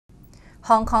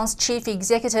Hong Kong's chief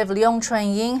executive Leung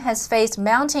Chun-Ying has faced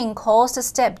mounting calls to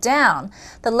step down.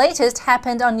 The latest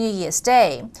happened on New Year's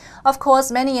Day. Of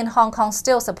course, many in Hong Kong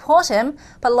still support him,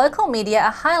 but local media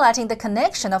are highlighting the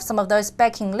connection of some of those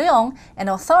backing Leung and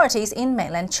authorities in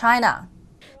mainland China.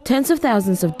 Tens of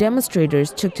thousands of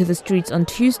demonstrators took to the streets on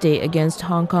Tuesday against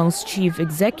Hong Kong's chief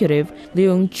executive,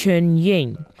 Leung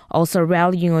Chun-Ying. Also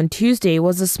rallying on Tuesday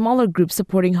was a smaller group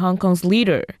supporting Hong Kong's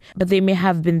leader, but they may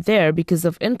have been there because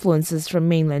of influences from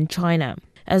mainland China.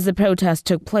 As the protest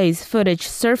took place, footage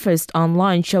surfaced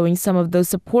online showing some of those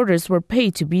supporters were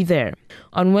paid to be there.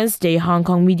 On Wednesday, Hong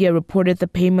Kong media reported the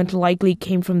payment likely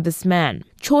came from this man.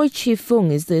 Choi Chi-fung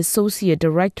is the Associate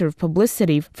Director of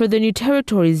Publicity for the New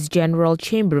Territories General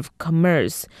Chamber of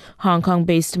Commerce. Hong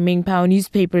Kong-based Mingpao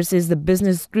newspaper says the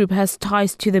business group has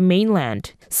ties to the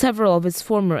mainland. Several of its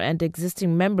former and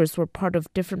existing members were part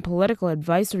of different political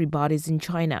advisory bodies in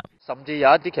China.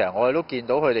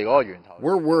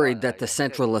 We're worried that the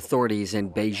central authorities in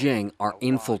Beijing are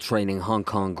infiltrating Hong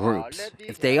Kong groups.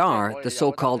 If they are, the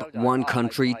so-called one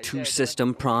country, two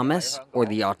system promise, or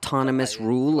the autonomous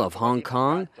rule of Hong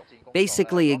Kong,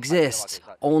 basically exists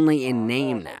only in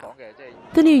name now.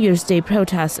 The New Year's Day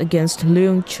protests against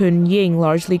Leung Chun-Ying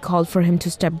largely called for him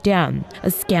to step down. A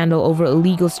scandal over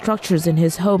illegal structures in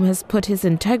his home has put his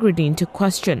integrity into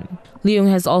question. Leung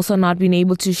has also not been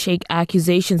able to shake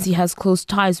accusations he has close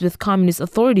ties with communist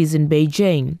authorities in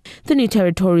Beijing. The New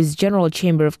Territories General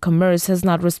Chamber of Commerce has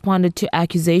not responded to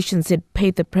accusations it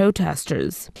paid the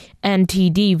protesters.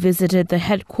 NTD visited the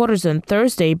headquarters on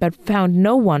Thursday but found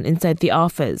no one inside the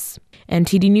office.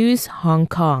 NTD News, Hong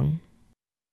Kong.